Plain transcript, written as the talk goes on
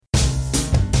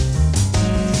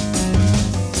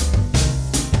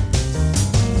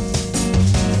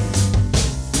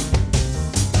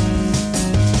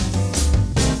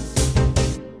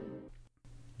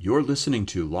You're listening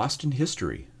to Lost in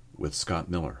History with Scott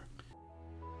Miller.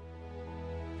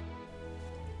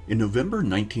 In November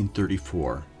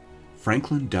 1934,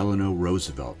 Franklin Delano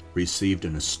Roosevelt received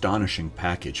an astonishing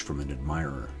package from an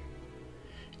admirer.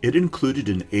 It included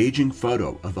an aging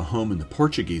photo of a home in the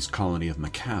Portuguese colony of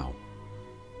Macau.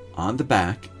 On the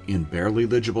back, in barely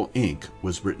legible ink,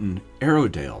 was written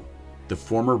Arrowdale, the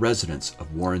former residence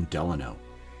of Warren Delano.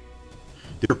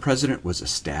 The president was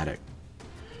ecstatic.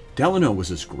 Delano was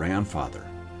his grandfather,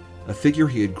 a figure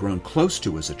he had grown close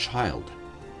to as a child.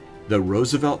 Though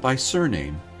Roosevelt by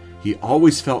surname, he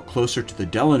always felt closer to the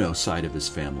Delano side of his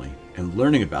family, and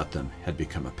learning about them had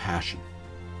become a passion.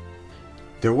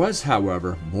 There was,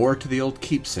 however, more to the old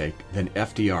keepsake than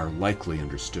FDR likely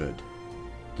understood.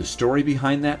 The story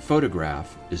behind that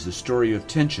photograph is the story of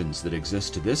tensions that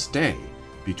exist to this day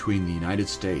between the United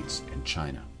States and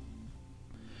China.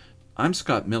 I'm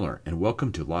Scott Miller, and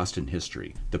welcome to Lost in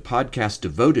History, the podcast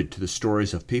devoted to the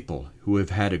stories of people who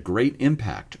have had a great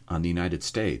impact on the United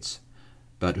States,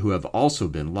 but who have also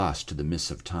been lost to the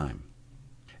mists of time.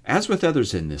 As with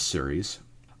others in this series,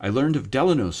 I learned of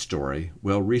Delano's story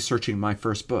while researching my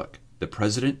first book, The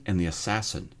President and the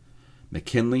Assassin,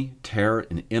 McKinley, Terror,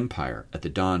 and Empire at the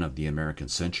Dawn of the American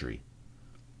Century.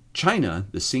 China,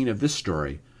 the scene of this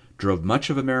story, drove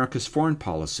much of America's foreign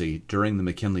policy during the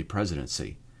McKinley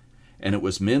presidency, and it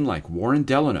was men like Warren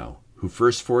Delano who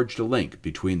first forged a link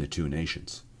between the two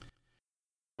nations.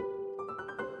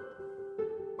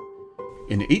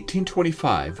 In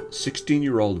 1825,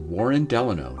 16-year-old Warren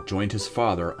Delano joined his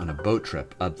father on a boat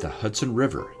trip up the Hudson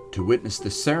River to witness the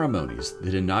ceremonies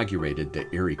that inaugurated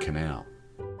the Erie Canal.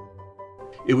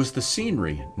 It was the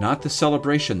scenery, not the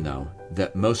celebration though,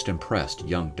 that most impressed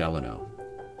young Delano.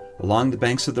 Along the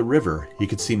banks of the river, he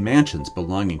could see mansions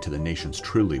belonging to the nation's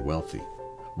truly wealthy.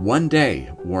 One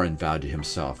day, Warren vowed to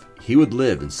himself, he would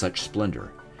live in such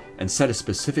splendor, and set a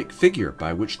specific figure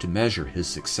by which to measure his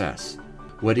success.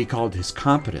 What he called his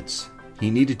competence. He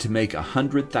needed to make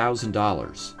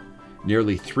 $100,000,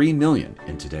 nearly $3 million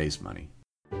in today's money.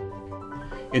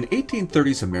 In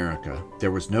 1830s America,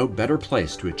 there was no better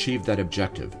place to achieve that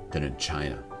objective than in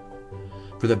China.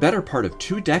 For the better part of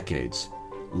 2 decades,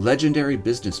 legendary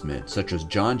businessmen such as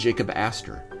John Jacob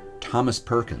Astor, Thomas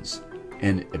Perkins,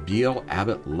 and Abiel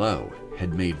Abbott Lowe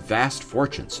had made vast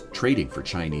fortunes trading for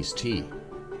Chinese tea.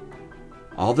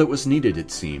 All that was needed,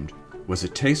 it seemed, was a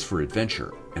taste for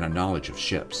adventure and a knowledge of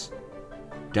ships.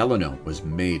 Delano was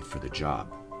made for the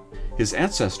job. His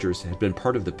ancestors had been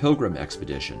part of the Pilgrim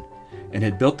expedition and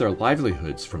had built their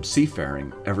livelihoods from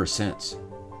seafaring ever since.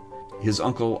 His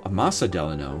uncle Amasa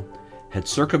Delano had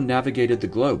circumnavigated the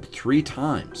globe 3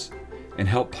 times and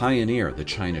helped pioneer the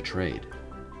China trade.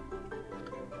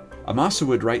 Amasa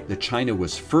would write that China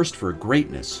was first for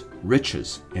greatness,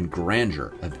 riches, and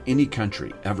grandeur of any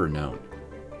country ever known.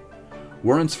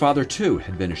 Warren's father, too,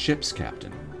 had been a ship's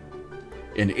captain.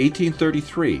 In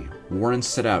 1833, Warren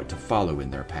set out to follow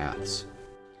in their paths.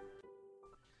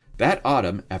 That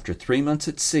autumn, after 3 months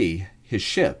at sea, his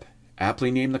ship,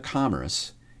 aptly named the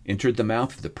Commerce, entered the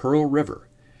mouth of the Pearl River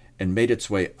and made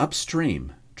its way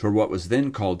upstream toward what was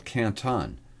then called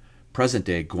Canton,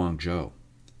 present-day Guangzhou.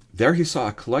 There he saw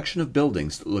a collection of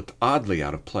buildings that looked oddly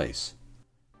out of place.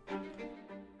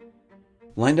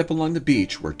 Lined up along the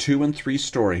beach were 2- and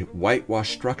 3-story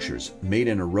whitewashed structures made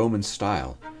in a Roman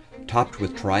style, topped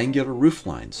with triangular roof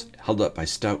lines held up by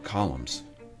stout columns.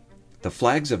 The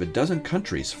flags of a dozen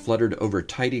countries fluttered over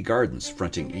tidy gardens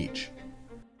fronting each.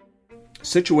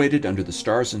 Situated under the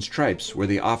stars and stripes were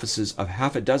the offices of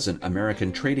half a dozen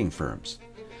American trading firms,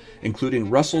 including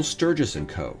Russell Sturgis &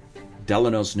 Co.,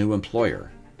 Delano's new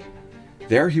employer.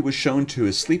 There he was shown to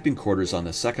his sleeping quarters on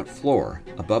the 2nd floor,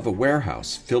 above a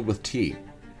warehouse filled with tea,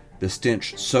 the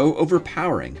stench so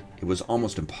overpowering it was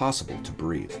almost impossible to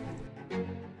breathe.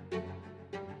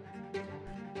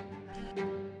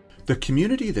 The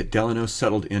community that Delano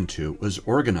settled into was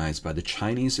organized by the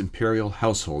Chinese imperial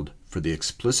household for the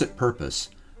explicit purpose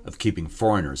of keeping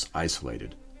foreigners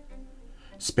isolated.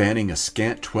 Spanning a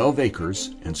scant 12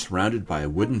 acres and surrounded by a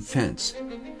wooden fence,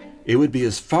 it would be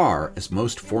as far as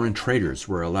most foreign traders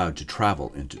were allowed to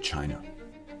travel into China.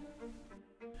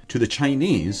 To the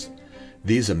Chinese,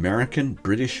 these American,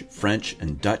 British, French,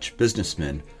 and Dutch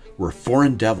businessmen were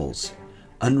foreign devils,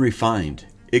 unrefined,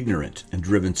 ignorant, and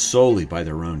driven solely by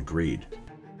their own greed.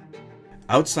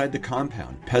 Outside the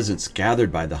compound, peasants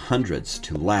gathered by the hundreds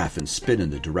to laugh and spit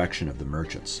in the direction of the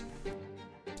merchants.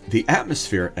 The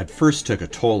atmosphere at first took a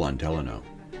toll on Delano.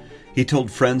 He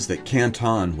told friends that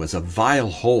Canton was a vile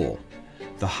hole.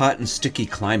 The hot and sticky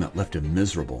climate left him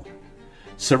miserable.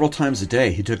 Several times a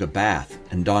day he took a bath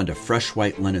and donned a fresh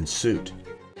white linen suit.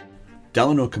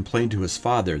 Delano complained to his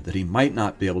father that he might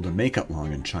not be able to make it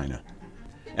long in China.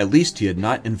 At least he had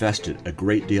not invested a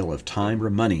great deal of time or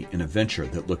money in a venture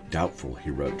that looked doubtful, he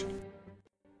wrote.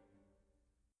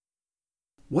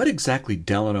 What exactly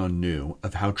Delano knew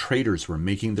of how traders were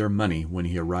making their money when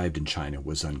he arrived in China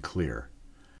was unclear.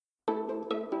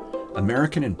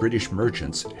 American and British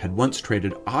merchants had once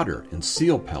traded otter and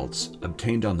seal pelts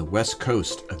obtained on the west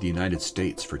coast of the United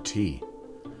States for tea.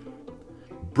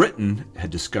 Britain had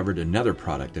discovered another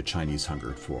product the Chinese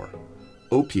hungered for,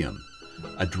 opium,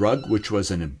 a drug which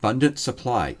was in abundant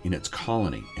supply in its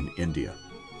colony in India.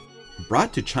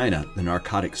 Brought to China, the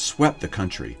narcotic swept the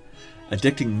country,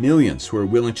 addicting millions who were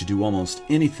willing to do almost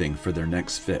anything for their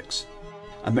next fix.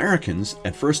 Americans,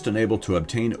 at first unable to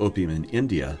obtain opium in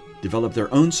India, developed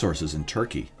their own sources in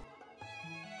Turkey.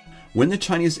 When the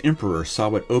Chinese emperor saw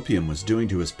what opium was doing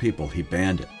to his people, he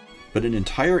banned it. But an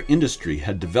entire industry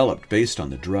had developed based on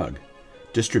the drug.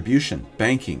 Distribution,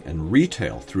 banking, and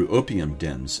retail through opium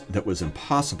dens that was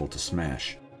impossible to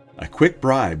smash. A quick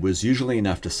bribe was usually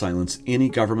enough to silence any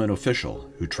government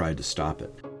official who tried to stop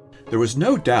it. There was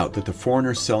no doubt that the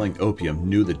foreigners selling opium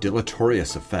knew the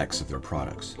deleterious effects of their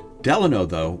products. Delano,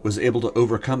 though, was able to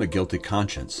overcome a guilty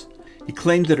conscience. He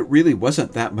claimed that it really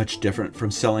wasn't that much different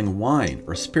from selling wine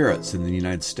or spirits in the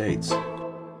United States.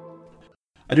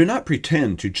 I do not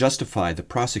pretend to justify the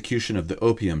prosecution of the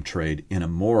opium trade in a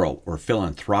moral or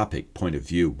philanthropic point of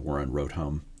view, Warren wrote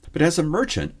home. But as a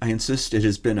merchant, I insist it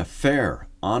has been a fair,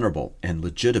 honorable, and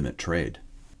legitimate trade.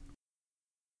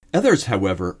 Others,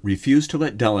 however, refused to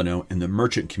let Delano and the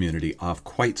merchant community off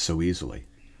quite so easily.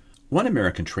 One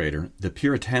American trader, the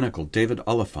puritanical David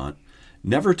Oliphant,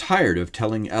 never tired of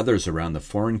telling others around the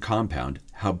foreign compound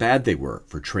how bad they were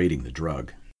for trading the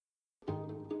drug.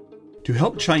 To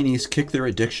help Chinese kick their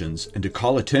addictions and to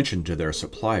call attention to their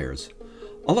suppliers,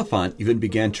 Oliphant even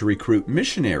began to recruit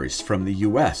missionaries from the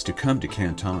U.S. to come to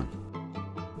Canton.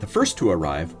 The first to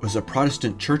arrive was a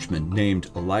Protestant churchman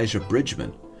named Elijah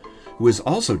Bridgman, who was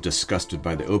also disgusted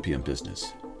by the opium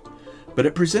business. But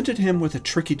it presented him with a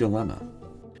tricky dilemma.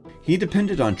 He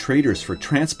depended on traders for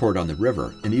transport on the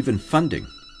river and even funding.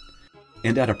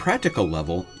 And at a practical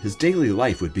level, his daily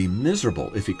life would be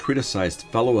miserable if he criticized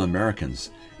fellow Americans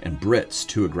and Brits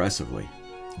too aggressively.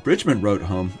 Bridgman wrote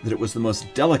home that it was the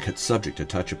most delicate subject to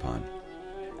touch upon.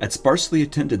 At sparsely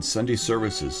attended Sunday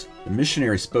services, the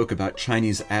missionary spoke about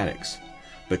Chinese addicts,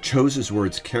 but chose his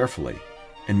words carefully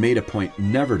and made a point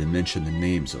never to mention the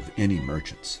names of any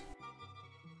merchants.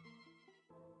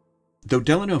 Though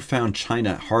Delano found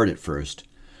China hard at first,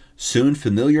 soon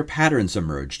familiar patterns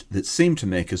emerged that seemed to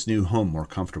make his new home more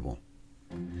comfortable.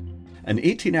 An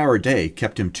 18-hour day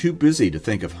kept him too busy to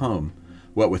think of home,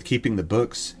 what with keeping the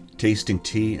books, tasting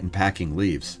tea, and packing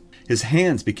leaves. His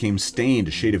hands became stained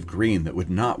a shade of green that would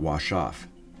not wash off.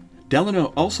 Delano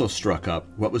also struck up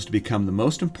what was to become the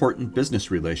most important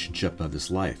business relationship of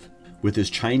his life, with his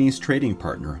Chinese trading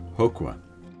partner, Hokwa.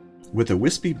 With a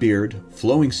wispy beard,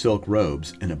 flowing silk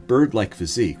robes, and a bird-like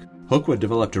physique, Hokwa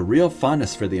developed a real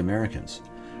fondness for the Americans,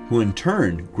 who in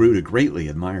turn grew to greatly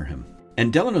admire him.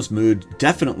 And Delano's mood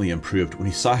definitely improved when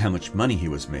he saw how much money he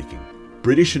was making.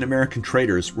 British and American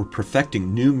traders were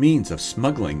perfecting new means of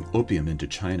smuggling opium into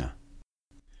China.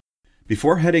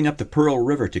 Before heading up the Pearl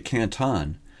River to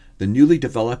Canton, the newly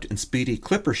developed and speedy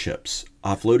clipper ships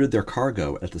offloaded their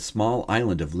cargo at the small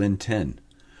island of Lin Tin,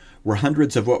 where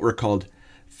hundreds of what were called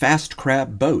fast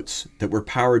crab boats that were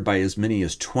powered by as many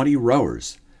as 20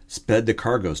 rowers sped the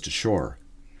cargoes to shore.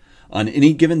 On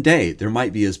any given day, there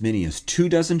might be as many as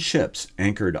 24 ships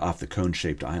anchored off the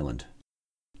cone-shaped island.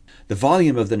 The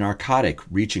volume of the narcotic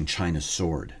reaching China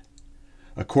soared.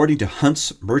 According to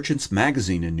Hunt's Merchants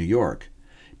Magazine in New York,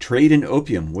 trade in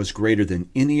opium was greater than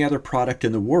any other product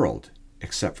in the world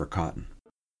except for cotton.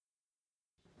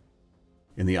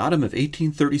 In the autumn of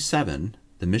 1837,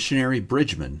 the missionary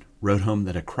Bridgman wrote home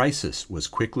that a crisis was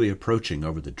quickly approaching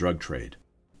over the drug trade.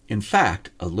 In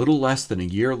fact, a little less than a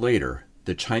year later,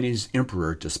 the Chinese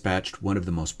emperor dispatched one of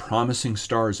the most promising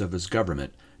stars of his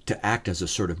government to act as a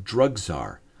sort of drug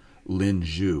czar, Lin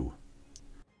Zhu.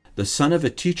 The son of a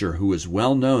teacher who was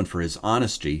well known for his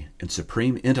honesty and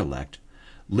supreme intellect,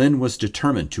 Lin was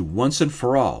determined to once and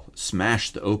for all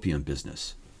smash the opium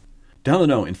business.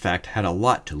 Delano, in fact, had a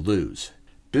lot to lose.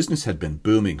 Business had been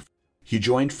booming. He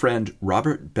joined friend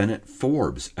Robert Bennett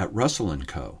Forbes at Russell &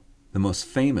 Co., the most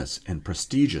famous and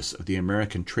prestigious of the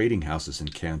American trading houses in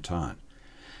Canton,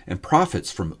 and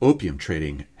profits from opium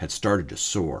trading had started to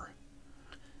soar.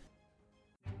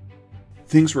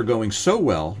 Things were going so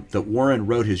well that Warren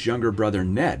wrote his younger brother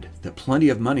Ned that plenty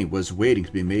of money was waiting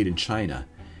to be made in China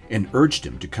and urged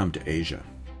him to come to Asia.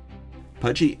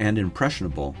 Pudgy and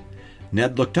impressionable,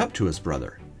 Ned looked up to his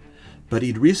brother, but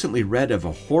he'd recently read of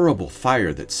a horrible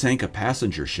fire that sank a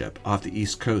passenger ship off the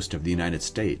east coast of the United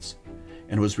States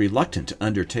and was reluctant to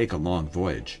undertake a long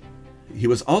voyage. He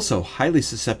was also highly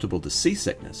susceptible to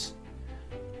seasickness.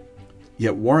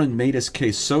 Yet Warren made his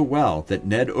case so well that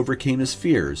Ned overcame his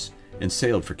fears and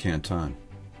sailed for Canton.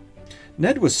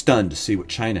 Ned was stunned to see what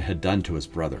China had done to his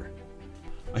brother.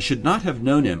 I should not have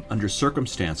known him under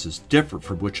circumstances different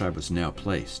from which I was now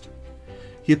placed.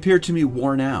 He appeared to me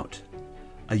worn out,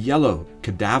 a yellow,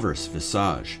 cadaverous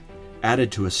visage,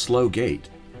 added to a slow gait,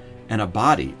 and a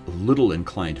body a little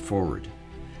inclined forward.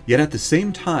 Yet at the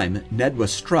same time, Ned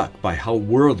was struck by how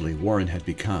worldly Warren had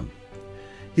become.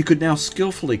 He could now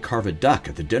skillfully carve a duck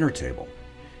at the dinner table,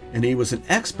 and he was an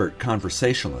expert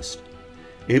conversationalist,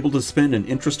 able to spin an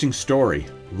interesting story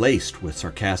laced with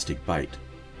sarcastic bite.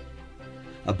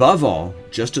 Above all,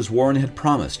 just as Warren had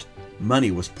promised,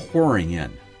 money was pouring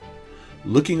in.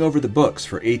 Looking over the books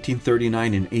for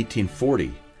 1839 and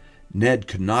 1840, Ned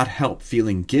could not help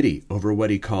feeling giddy over what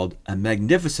he called a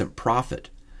magnificent profit,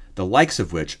 the likes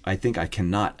of which I think I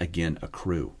cannot again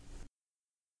accrue.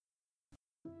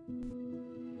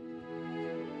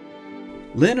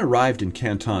 Lin arrived in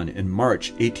Canton in March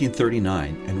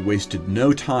 1839 and wasted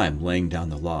no time laying down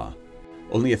the law.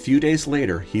 Only a few days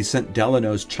later, he sent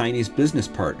Delano's Chinese business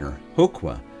partner,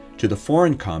 Hokwa, to the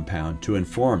foreign compound to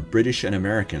inform British and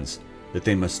Americans that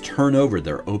they must turn over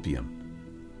their opium.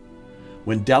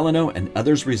 When Delano and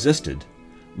others resisted,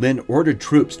 Lin ordered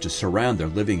troops to surround their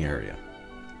living area.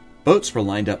 Boats were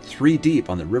lined up 3 deep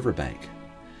on the riverbank.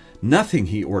 Nothing,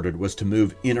 he ordered, was to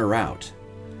move in or out.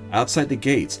 Outside the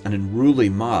gates, an unruly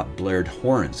mob blared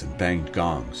horns and banged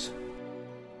gongs.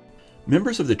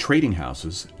 Members of the trading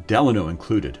houses, Delano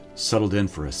included, settled in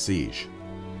for a siege.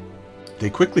 They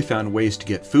quickly found ways to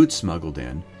get food smuggled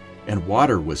in, and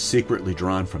water was secretly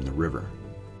drawn from the river.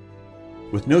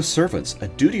 With no servants, a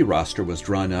duty roster was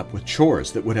drawn up with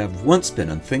chores that would have once been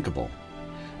unthinkable.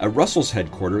 At Russell's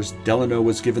headquarters, Delano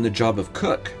was given the job of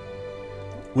cook.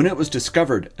 When it was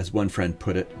discovered, as one friend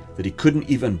put it, that he couldn't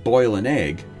even boil an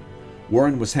egg,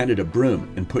 Warren was handed a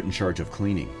broom and put in charge of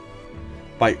cleaning.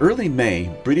 By early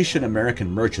May, British and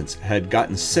American merchants had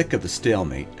gotten sick of the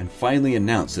stalemate and finally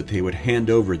announced that they would hand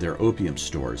over their opium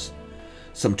stores,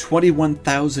 some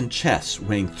 21,000 chests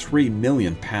weighing 3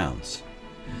 million pounds.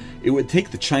 It would take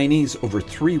the Chinese over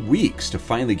 3 weeks to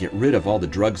finally get rid of all the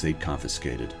drugs they'd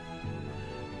confiscated.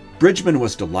 Bridgman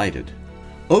was delighted.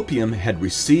 Opium had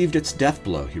received its death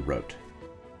blow, he wrote.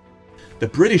 The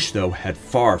British, though, had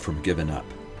far from given up.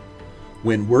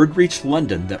 When word reached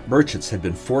London that merchants had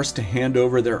been forced to hand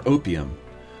over their opium,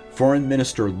 Foreign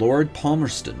Minister Lord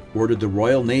Palmerston ordered the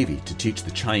Royal Navy to teach the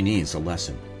Chinese a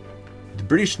lesson. The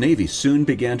British Navy soon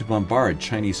began to bombard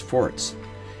Chinese forts,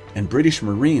 and British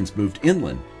Marines moved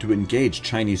inland to engage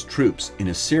Chinese troops in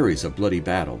a series of bloody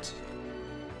battles.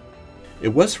 It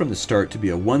was from the start to be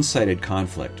a one-sided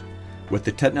conflict, with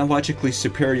the technologically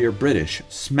superior British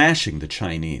smashing the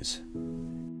Chinese.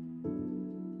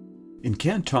 In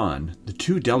Canton, the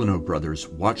 2 Delano brothers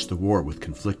watched the war with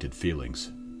conflicted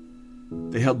feelings.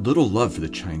 They had little love for the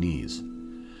Chinese,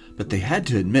 but they had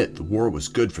to admit the war was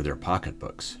good for their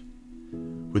pocketbooks.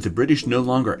 With the British no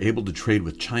longer able to trade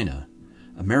with China,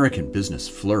 American business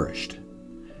flourished.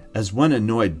 As one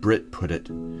annoyed Brit put it,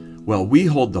 "While we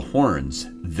hold the horns,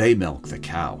 they milk the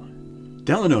cow."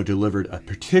 Delano delivered a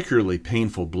particularly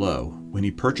painful blow when he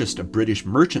purchased a British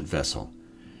merchant vessel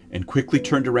and quickly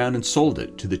turned around and sold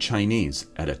it to the Chinese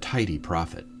at a tidy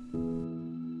profit.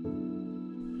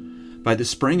 By the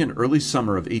spring and early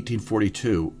summer of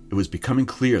 1842, it was becoming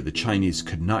clear the Chinese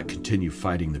could not continue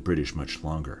fighting the British much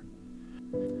longer.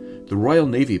 The Royal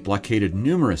Navy blockaded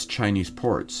numerous Chinese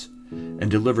ports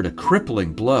and delivered a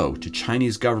crippling blow to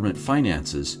Chinese government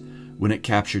finances when it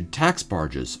captured tax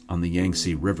barges on the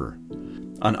Yangtze River.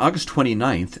 On August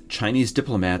 29th, Chinese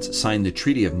diplomats signed the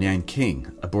Treaty of Nanking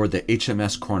aboard the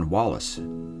HMS Cornwallis,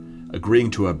 agreeing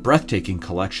to a breathtaking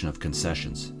collection of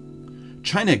concessions.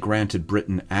 China granted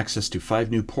Britain access to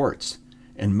 5 new ports,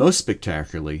 and most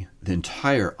spectacularly, the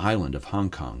entire island of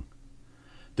Hong Kong.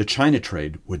 The China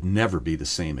trade would never be the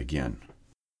same again.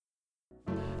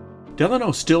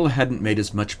 Delano still hadn't made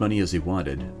as much money as he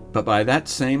wanted, but by that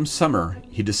same summer,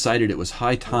 he decided it was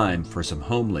high time for some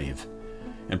home leave,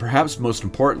 and perhaps most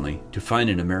importantly, to find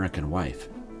an American wife.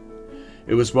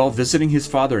 It was while visiting his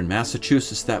father in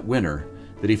Massachusetts that winter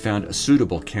that he found a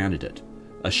suitable candidate,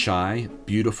 a shy,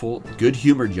 beautiful,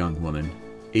 good-humored young woman,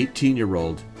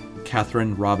 18-year-old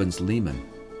Catherine Robbins Lehman.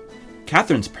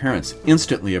 Catherine's parents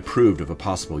instantly approved of a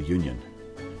possible union.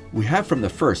 "We have from the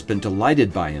first been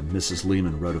delighted by him," Mrs.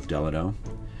 Lehman wrote of Delano.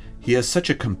 He has such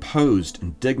a composed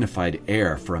and dignified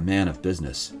air for a man of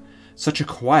business, such a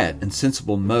quiet and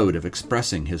sensible mode of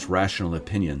expressing his rational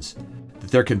opinions, that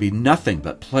there can be nothing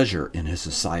but pleasure in his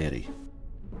society.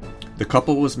 The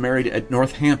couple was married at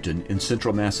Northampton in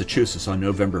central Massachusetts on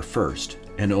November 1st,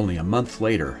 and only a month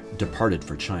later departed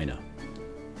for China.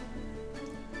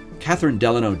 Catherine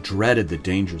Delano dreaded the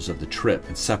dangers of the trip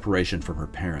and separation from her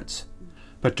parents.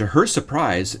 But to her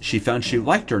surprise, she found she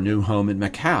liked her new home in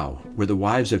Macau, where the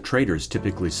wives of traders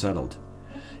typically settled.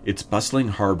 Its bustling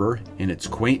harbor and its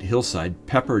quaint hillside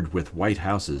peppered with white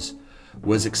houses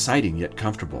was exciting yet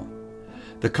comfortable.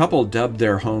 The couple dubbed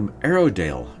their home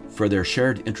Arrowdale for their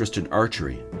shared interest in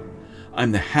archery.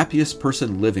 "I'm the happiest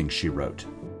person living," she wrote.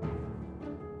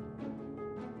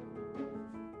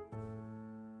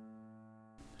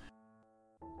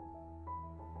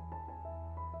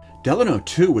 Delano,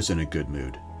 too, was in a good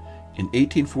mood. In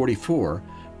 1844,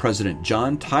 President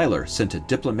John Tyler sent a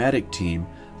diplomatic team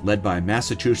led by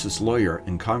Massachusetts lawyer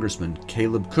and Congressman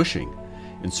Caleb Cushing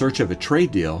in search of a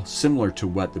trade deal similar to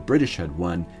what the British had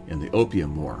won in the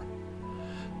Opium War.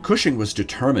 Cushing was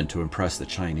determined to impress the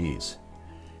Chinese.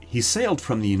 He sailed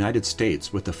from the United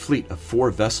States with a fleet of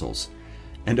 4 vessels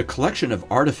and a collection of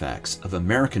artifacts of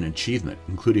American achievement,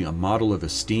 including a model of a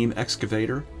steam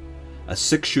excavator, a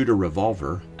 6-shooter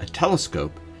revolver, a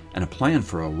telescope, and a plan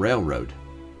for a railroad.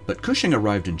 But Cushing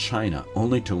arrived in China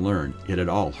only to learn it had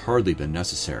all hardly been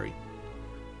necessary.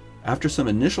 After some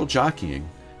initial jockeying,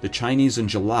 the Chinese in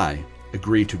July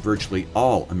agreed to virtually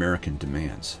all American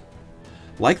demands.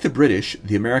 Like the British,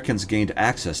 the Americans gained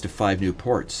access to 5 new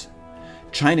ports.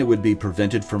 China would be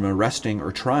prevented from arresting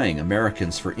or trying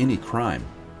Americans for any crime.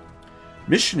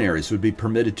 Missionaries would be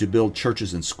permitted to build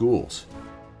churches and schools.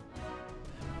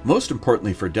 Most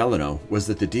importantly for Delano was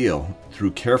that the deal,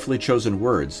 through carefully chosen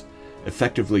words,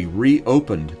 effectively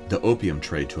reopened the opium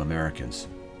trade to Americans.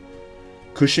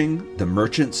 Cushing, the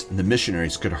merchants, and the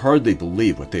missionaries could hardly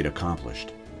believe what they'd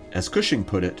accomplished. As Cushing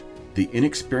put it, the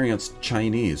inexperienced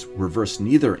Chinese were versed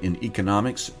neither in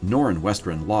economics nor in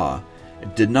Western law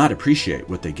and did not appreciate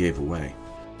what they gave away.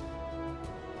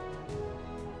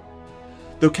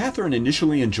 Though Catherine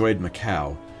initially enjoyed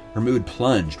Macau, her mood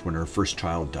plunged when her first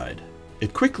child died.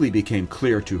 It quickly became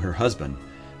clear to her husband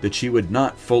that she would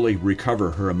not fully recover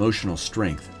her emotional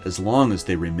strength as long as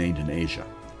they remained in Asia.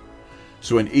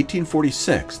 So in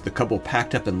 1846, the couple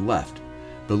packed up and left,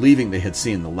 believing they had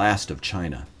seen the last of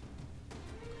China.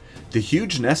 The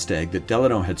huge nest egg that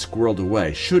Delano had squirreled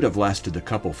away should have lasted the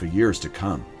couple for years to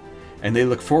come, and they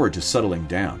looked forward to settling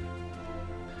down.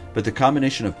 But the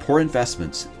combination of poor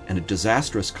investments and a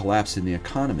disastrous collapse in the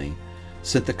economy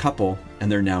sent the couple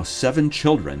and their now 7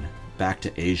 children back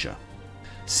to Asia.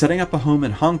 Setting up a home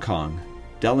in Hong Kong,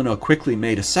 Delano quickly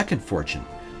made a second fortune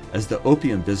as the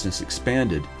opium business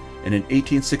expanded, and in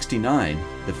 1869,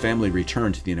 the family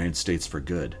returned to the United States for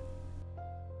good.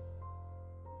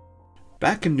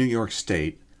 Back in New York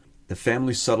State, the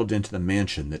family settled into the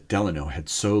mansion that Delano had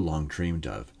so long dreamed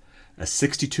of, a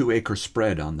 62-acre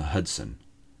spread on the Hudson.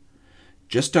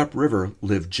 Just upriver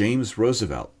lived James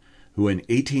Roosevelt, who in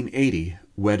 1880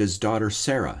 wed his daughter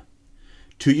Sarah.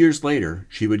 2 years later,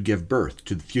 she would give birth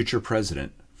to the future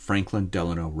president, Franklin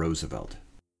Delano Roosevelt.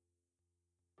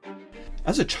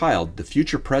 As a child, the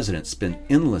future president spent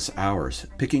endless hours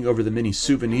picking over the many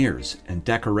souvenirs and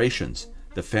decorations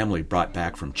the family brought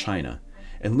back from China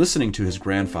and listening to his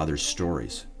grandfather's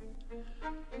stories.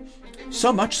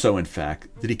 So much so, in fact,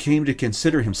 that he came to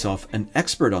consider himself an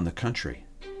expert on the country.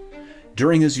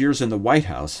 During his years in the White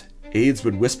House, aides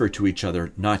would whisper to each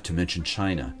other not to mention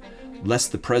China,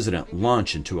 lest the president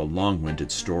launch into a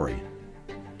long-winded story.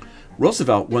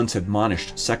 Roosevelt once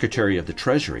admonished Secretary of the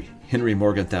Treasury, Henry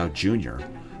Morgenthau Jr.,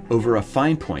 over a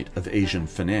fine point of Asian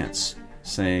finance,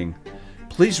 saying,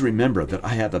 "Please remember that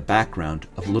I have a background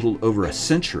of little over a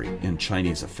century in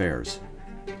Chinese affairs."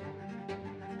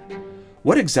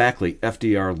 What exactly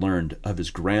FDR learned of his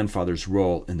grandfather's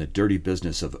role in the dirty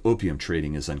business of opium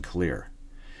trading is unclear.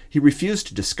 He refused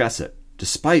to discuss it,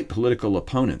 despite political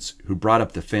opponents who brought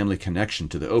up the family connection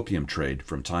to the opium trade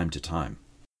from time to time.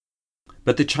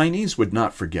 But the Chinese would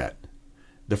not forget.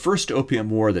 The first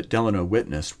Opium War that Delano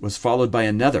witnessed was followed by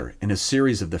another in a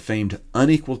series of the famed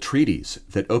unequal treaties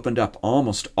that opened up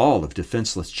almost all of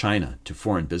defenseless China to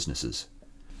foreign businesses.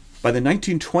 By the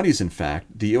 1920s, in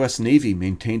fact, the U.S. Navy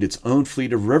maintained its own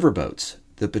fleet of riverboats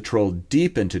that patrolled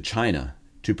deep into China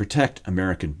to protect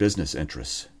American business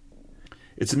interests.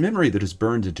 It's a memory that is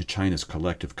burned into China's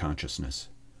collective consciousness.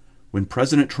 When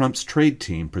President Trump's trade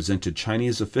team presented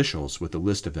Chinese officials with a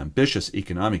list of ambitious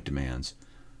economic demands,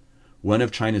 one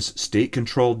of China's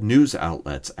state-controlled news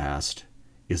outlets asked,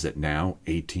 "Is it now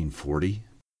 1840?"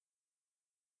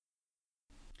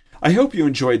 I hope you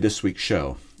enjoyed this week's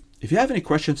show. If you have any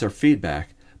questions or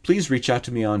feedback, please reach out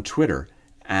to me on Twitter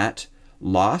at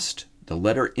Lost, the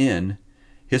letter N,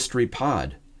 History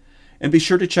Pod. And be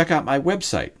sure to check out my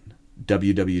website,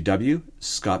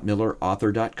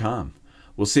 www.scottmillerauthor.com.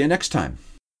 We'll see you next time.